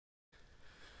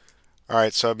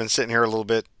Alright, so I've been sitting here a little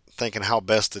bit thinking how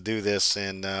best to do this,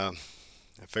 and I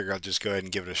figure I'll just go ahead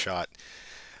and give it a shot.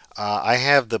 I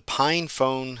have the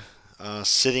PinePhone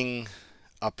sitting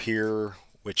up here,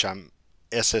 which I'm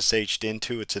SSH'd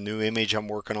into. It's a new image I'm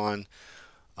working on.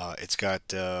 It's got,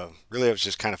 really I was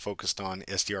just kind of focused on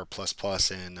SDR++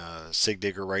 and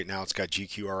SigDigger right now. It's got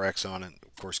GQRX on it,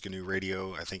 of course GNU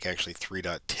Radio, I think actually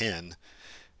 3.10.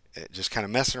 Just kind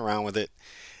of messing around with it.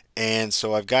 And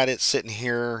so I've got it sitting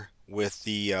here with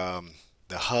the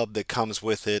hub that comes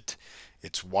with it.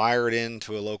 It's wired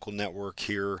into a local network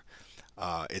here.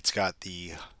 It's got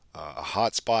the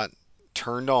hotspot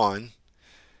turned on.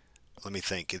 Let me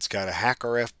think. It's got a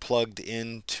HackRF plugged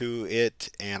into it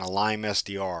and a Lime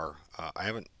SDR. I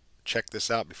haven't checked this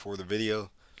out before the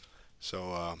video,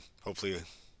 so hopefully,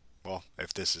 well,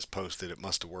 if this is posted, it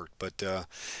must have worked. But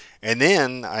and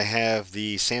then I have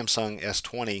the Samsung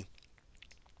S20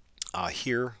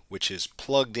 here, which is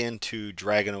plugged into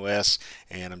DragonOS,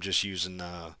 and I'm just using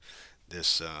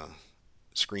this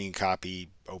screen copy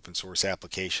open source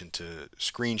application to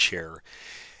screen share.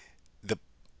 The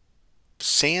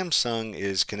Samsung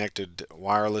is connected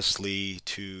wirelessly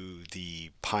to the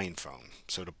PinePhone.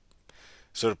 So the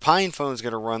PinePhone is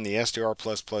going to run the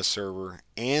SDR++ server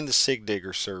and the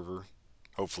SigDigger server,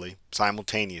 hopefully,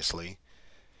 simultaneously,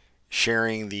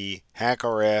 sharing the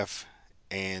HackRF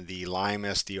and the Lime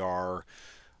SDR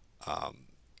um,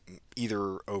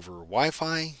 either over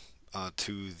Wi-Fi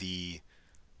to the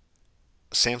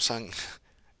Samsung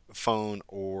phone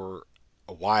or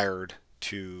wired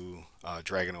to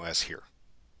DragonOS here.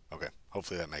 Okay,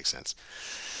 hopefully that makes sense.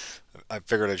 I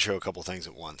figured I'd show a couple things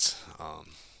at once.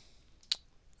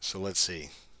 So let's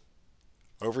see.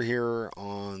 Over here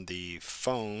on the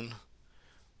phone,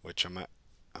 which I'm going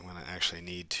to actually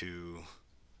need to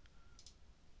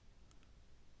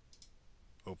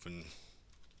open.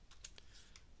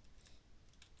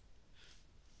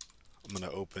 I'm going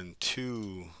to open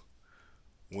two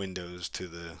windows to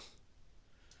the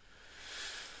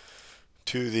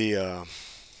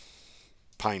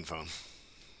PinePhone.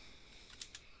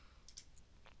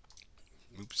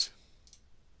 Oops.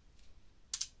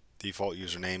 Default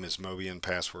username is Mobian,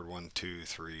 password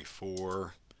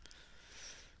 1234.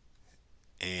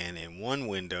 And in one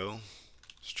window,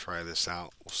 let's try this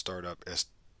out. We'll start up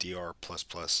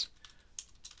SDR++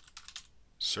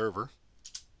 server.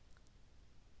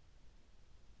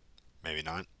 Maybe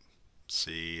not.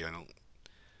 See, I don't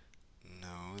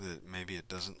know that maybe it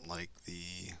doesn't like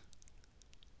the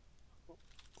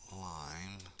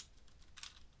Lime.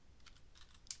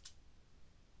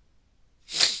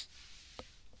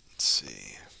 Let's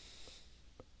see.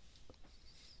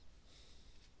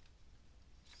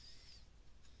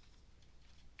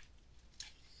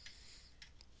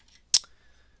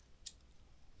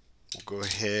 We'll go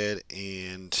ahead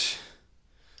and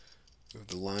move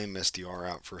the Lime SDR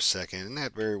out for a second, and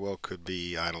that very well could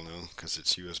be, I don't know, because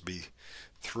it's USB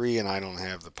 3 and I don't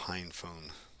have the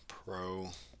PinePhone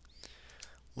Pro.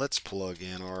 Let's plug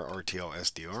in our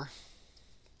RTLSDR.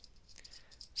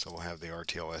 So we'll have the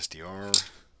RTLSDR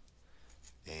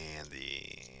and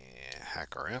the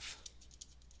HackRF.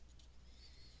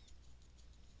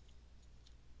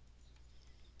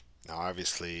 Now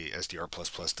obviously SDR++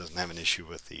 doesn't have an issue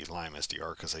with the Lime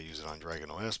SDR because I use it on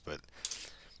DragonOS, but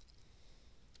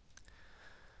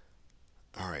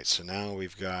alright, so now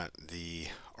we've got the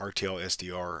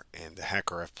RTLSDR and the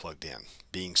HackRF plugged in,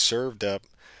 being served up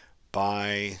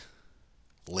by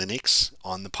Linux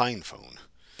on the PinePhone.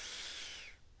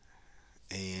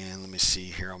 And let me see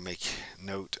here, I'll make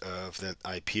note of that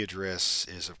IP address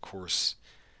is of course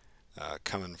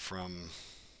coming from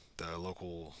the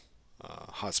local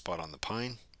hotspot on the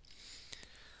Pine.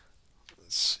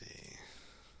 Let's see.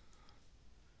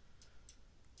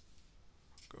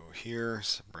 Go here,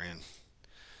 it's a brand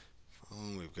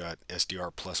phone. We've got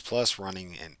SDR++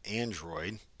 running in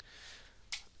Android.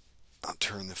 I'll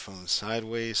turn the phone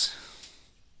sideways.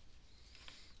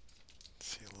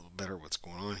 See a little better what's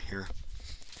going on here.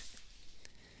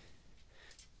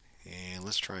 And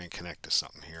let's try and connect to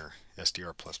something here.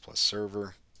 SDR++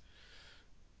 server.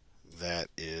 That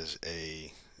is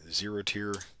a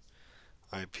 0-tier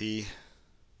IP.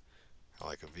 I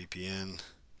like a VPN.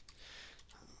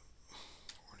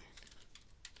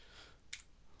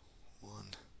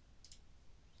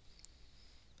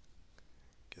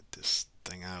 Get this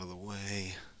thing out of the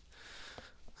way.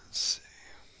 Let's see.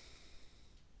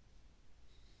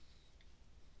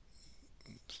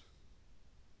 Oops.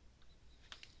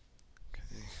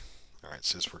 Okay. All right,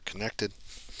 says we're connected.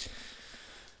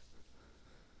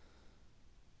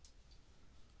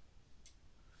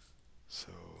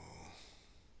 So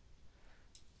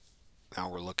Now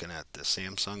we're looking at the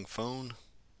Samsung phone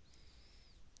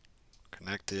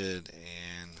connected,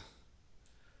 and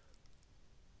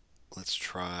let's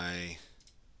try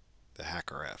the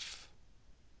HackRF.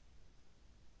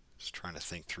 Just trying to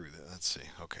think through that. Let's see.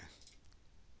 Okay.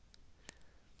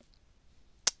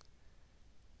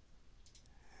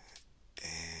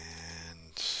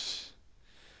 And let's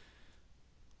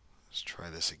try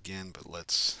this again, but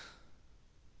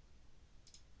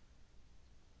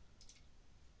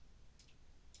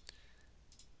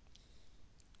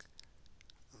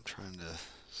I'm trying to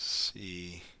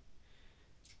see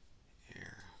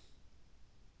here.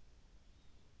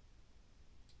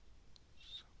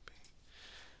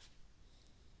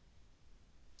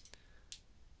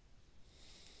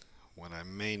 What I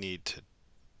may need to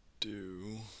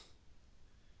do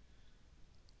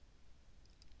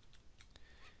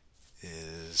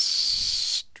is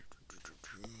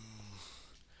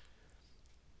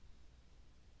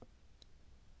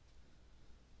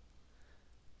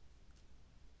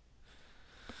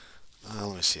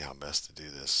let me see how best to do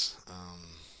this.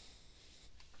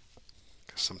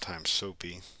 'Cause sometimes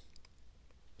soapy.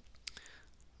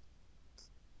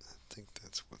 I think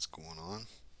that's what's going on.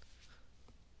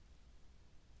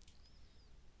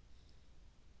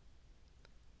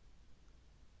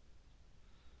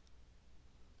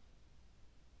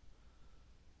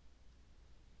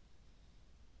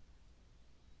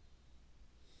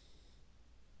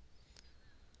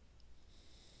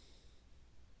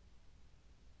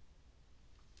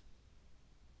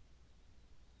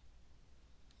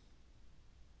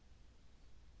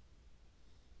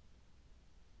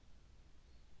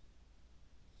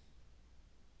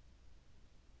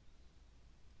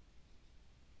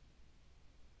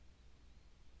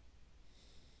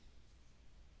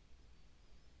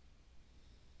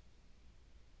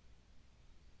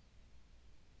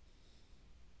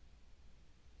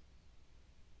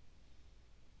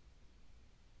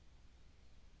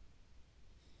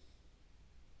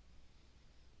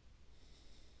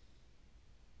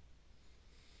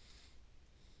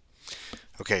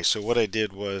 Okay, so what I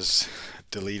did was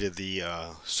deleted the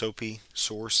SOAPy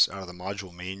source out of the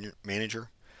module manager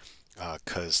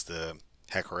because the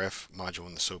HackRF module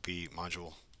and the SOAPy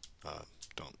module I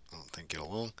don't think get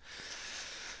along.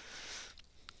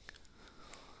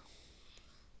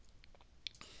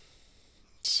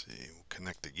 Let's see, we'll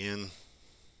connect again.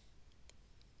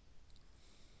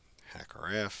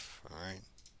 HackRF, all right.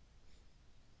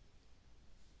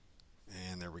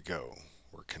 And there we go.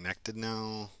 We're connected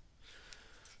now.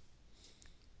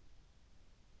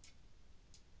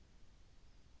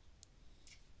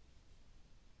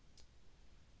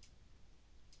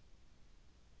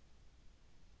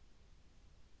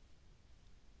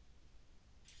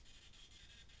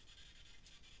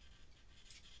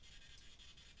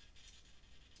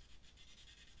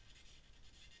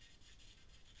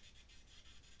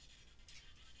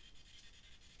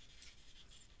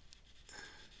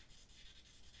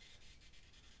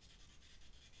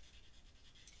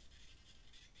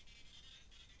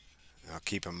 Now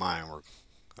keep in mind,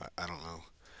 I don't know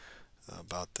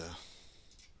about the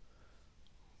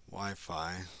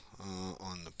Wi-Fi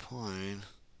on the Pine.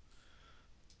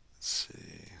 Let's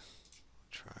see,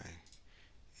 try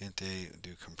Int8,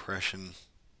 do compression.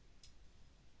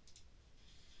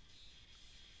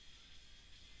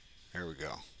 There we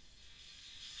go.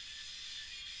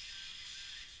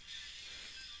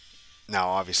 Now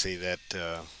obviously that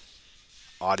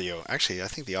audio, actually I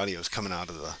think the audio is coming out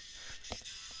of the,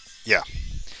 yeah,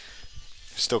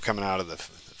 still coming out of the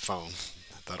phone.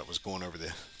 I thought it was going over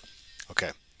the,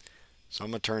 okay. So I'm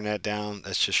going to turn that down.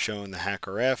 That's just showing the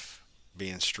HackRF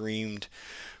being streamed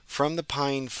from the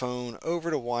PinePhone over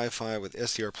to Wi-Fi with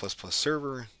SDR++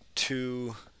 server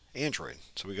to Android.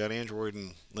 So we got Android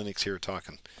and Linux here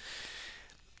talking.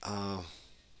 All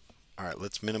right,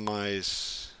 let's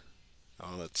minimize.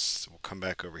 We'll come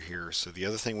back over here. So the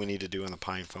other thing we need to do on the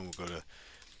PinePhone, we'll go to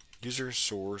user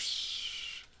source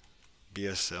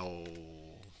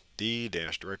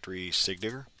bsld-directory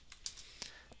SigDigger.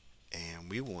 And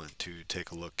we want to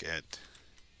take a look at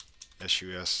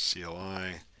SUS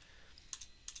CLI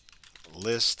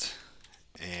list,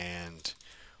 and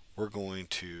we're going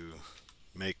to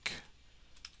make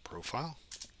profile.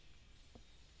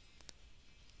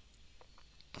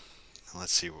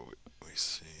 Let's see what we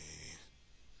see.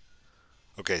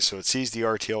 Okay, so it sees the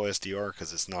RTLSDR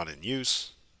because it's not in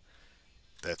use.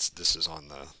 This is on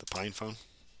the PinePhone.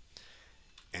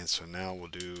 And so now we'll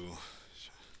do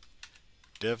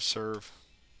devserv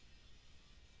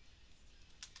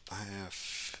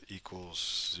if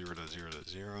equals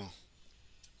 0.0.0.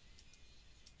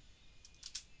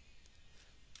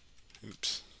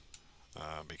 Oops.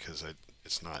 because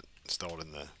it's not installed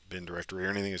in the bin directory or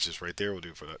anything. It's just right there. We'll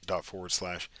do for ./.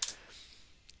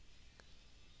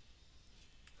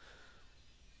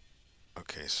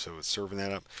 Okay, so it's serving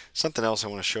that up. Something else I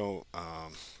want to show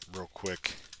real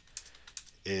quick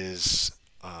is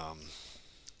I'll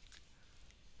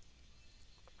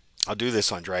do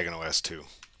this on DragonOS too.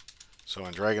 So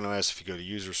on DragonOS, if you go to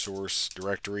user source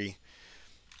directory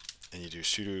and you do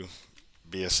sudo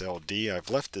bsld, I've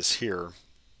left this here.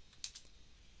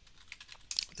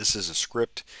 This is a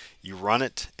script. You run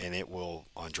it and it will,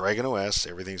 on DragonOS,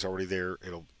 everything's already there.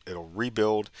 It'll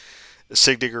rebuild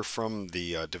SigDigger from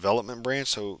the development branch.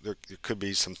 So there could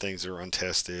be some things that are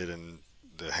untested and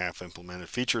the half implemented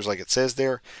features like it says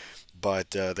there,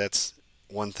 but that's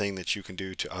one thing that you can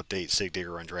do to update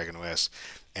SigDigger on DragonOS.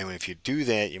 And if you do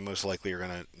that, you most likely are going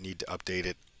to need to update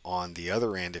it on the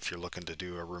other end if you're looking to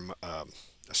do a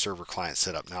server client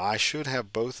setup. Now I should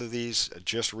have both of these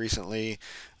just recently,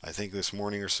 I think this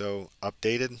morning or so,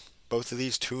 updated both of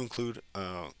these to include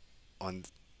on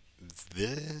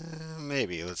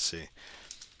maybe, let's see.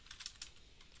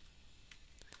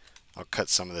 I'll cut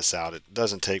some of this out. It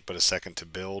doesn't take but a second to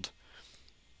build.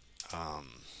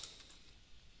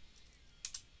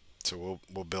 So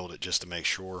we'll build it just to make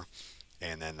sure,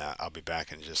 and then I'll be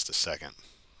back in just a second.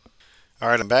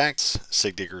 Alright, I'm back.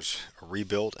 SigDigger's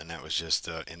rebuilt, and that was just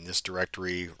in this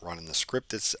directory running the script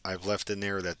that I've left in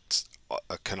there. That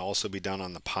can also be done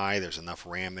on the Pi. There's enough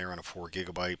RAM there on a 4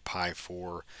 GB Pi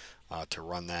 4 to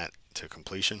run that to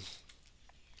completion.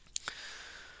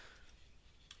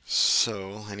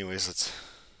 So anyways, let's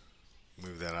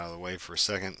move that out of the way for a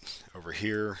second. Over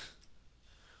here,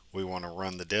 we want to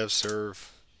run the dev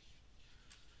serve.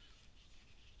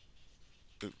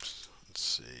 Oops, let's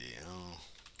see. Oh,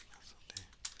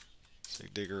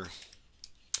 SigDigger.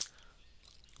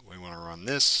 We want to run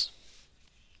this.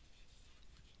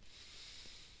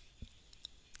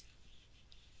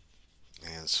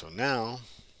 And so now,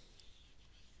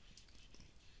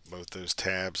 both those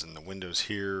tabs and the windows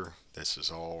here, this is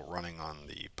all running on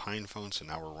the PinePhone. So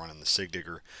now we're running the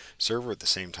SigDigger server at the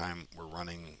same time we're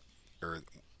running, the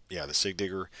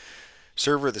SigDigger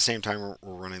server at the same time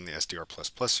we're running the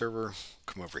SDR++ server.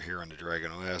 Come over here under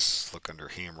DragonOS, look under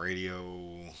ham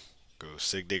radio, go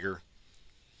SigDigger.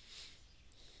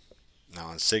 Now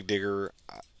on SigDigger,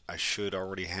 I should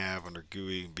already have under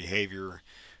GUI behavior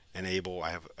enable.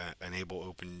 I have enable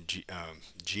open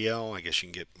GL. I guess you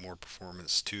can get more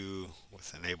performance too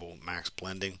with enable max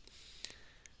blending.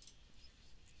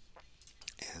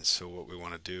 And so what we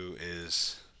want to do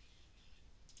is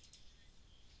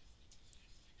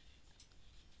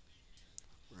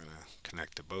we're going to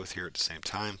connect to both here at the same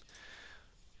time.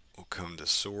 We'll come to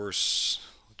source,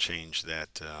 we'll change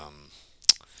that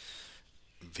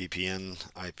VPN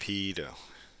IP to,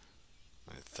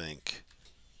 I think,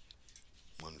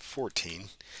 114.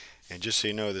 And just so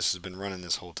you know, this has been running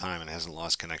this whole time and hasn't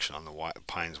lost connection on the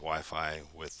Pine's Wi-Fi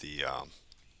with the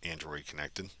Android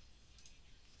connected.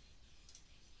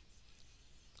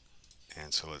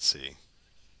 And so let's see,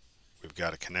 we've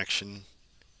got a connection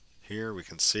here, we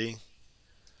can see.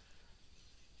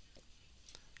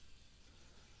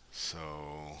 So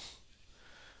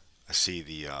I see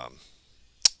the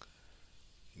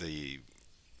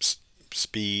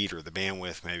speed or the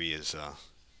bandwidth maybe is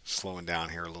slowing down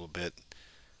here a little bit.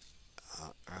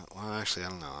 Well, actually, I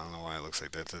don't know why it looks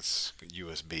like that. That's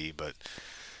USB, but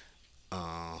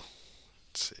let's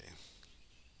see.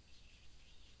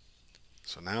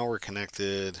 So now we're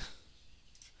connected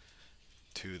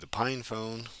to the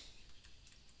PinePhone.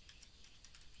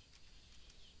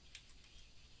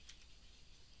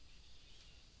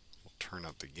 We'll turn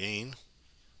up the gain.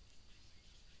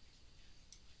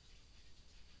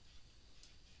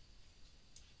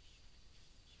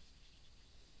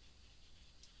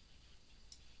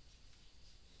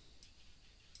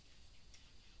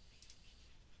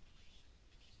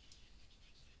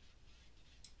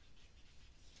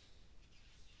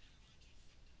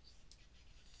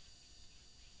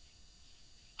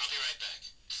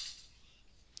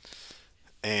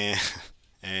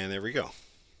 And there we go.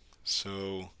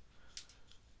 So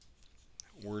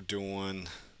we're doing,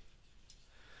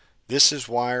 this is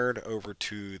wired over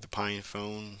to the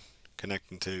PinePhone,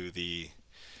 connecting to the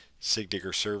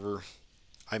SigDigger server.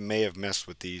 I may have messed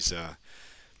with these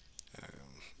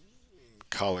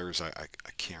colors. I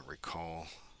can't recall.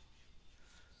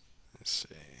 Let's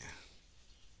see.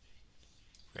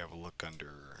 We have a look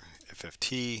under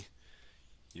FFT.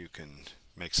 You can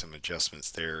make some adjustments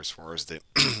there as far as the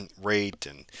rate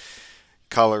and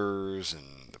colors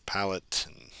and the palette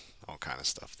and all kind of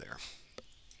stuff there.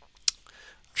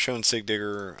 I've shown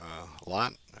SigDigger a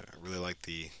lot. I really like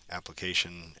the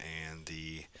application, and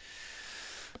the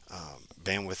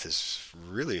bandwidth is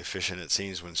really efficient, it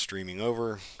seems, when streaming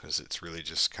over, because it's really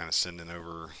just kind of sending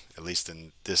over, at least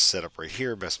in this setup right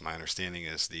here, best my understanding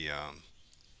is the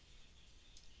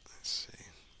let's see,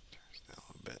 turn that a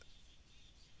little bit.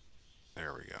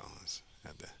 There we go. Let's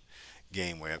add the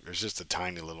game way up. There's just a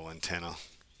tiny little antenna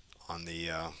on the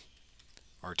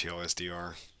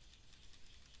RTLSDR.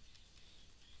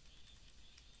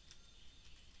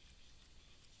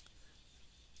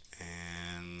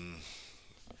 And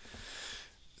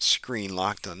screen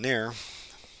locked on there.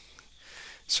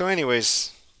 So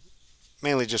anyways,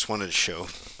 mainly just wanted to show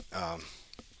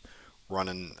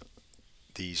running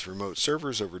these remote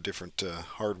servers over different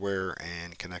hardware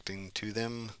and connecting to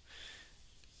them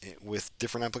with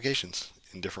different applications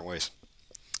in different ways.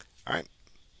 All right,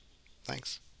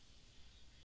 thanks.